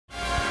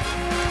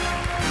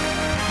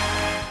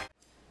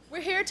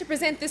We're here to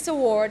present this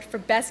award for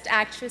Best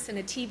Actress in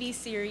a TV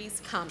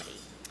Series Comedy.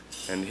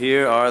 And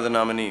here are the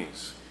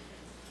nominees.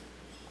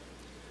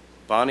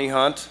 Bonnie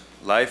Hunt,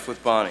 Life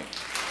with Bonnie.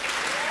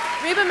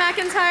 Reba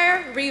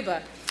McEntire,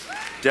 Reba.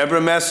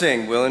 Deborah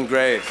Messing, Will and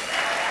Grace.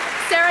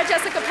 Sarah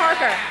Jessica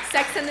Parker,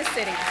 Sex and the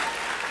City.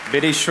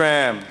 Biddy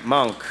Schramm,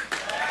 Monk.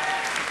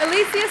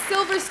 Alicia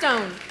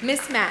Silverstone,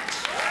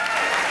 Mismatch.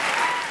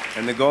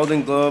 And the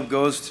Golden Globe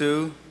goes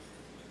to?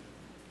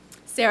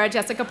 Sarah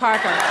Jessica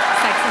Parker,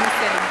 Sex and the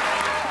City.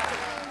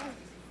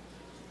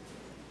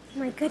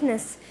 My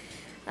goodness.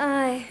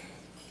 All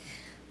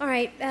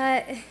right,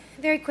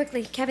 very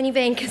quickly, Kevin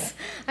Evain, because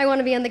I want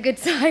to be on the good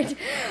side.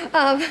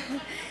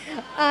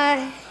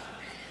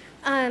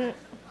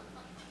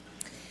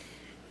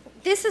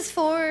 This is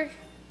for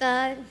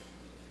the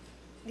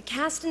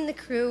cast and the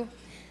crew,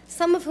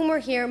 some of whom are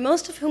here,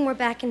 most of whom were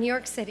back in New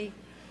York City.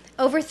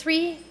 Over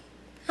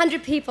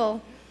 300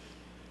 people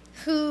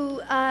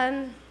who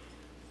have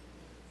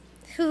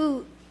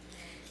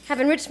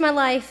enriched my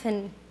life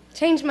and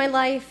changed my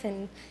life,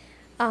 and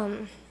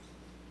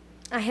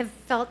I have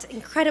felt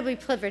incredibly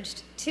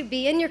privileged to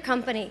be in your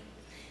company,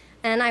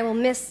 and I will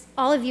miss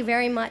all of you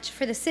very much,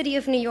 for the city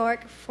of New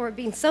York, for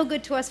being so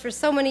good to us for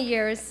so many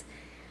years.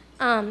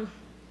 I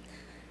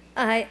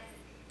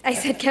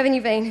said Kevin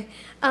Evain.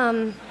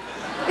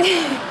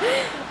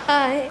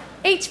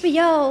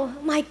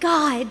 HBO, my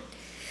God.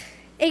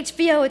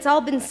 HBO, it's all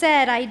been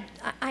said.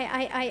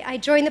 I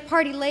joined the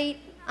party late.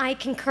 I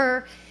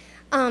concur.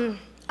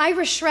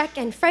 Ira Schreck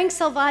and Frank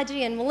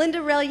Salvaggi and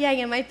Melinda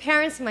Relier and my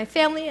parents and my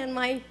family and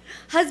my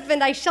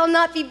husband. I shall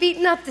not be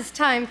beaten up this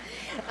time.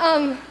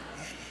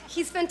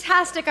 He's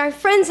fantastic. Our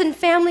friends and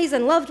families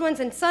and loved ones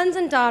and sons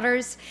and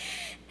daughters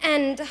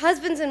and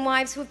husbands and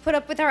wives who have put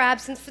up with our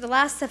absence for the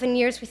last 7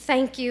 years, we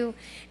thank you.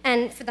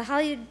 And for the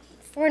Hollywood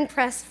Foreign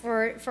Press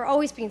for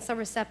always being so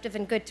receptive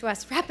and good to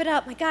us. Wrap it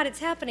up. My God, it's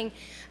happening.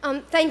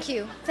 Thank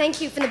you.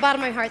 Thank you from the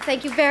bottom of my heart.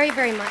 Thank you very,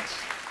 very much.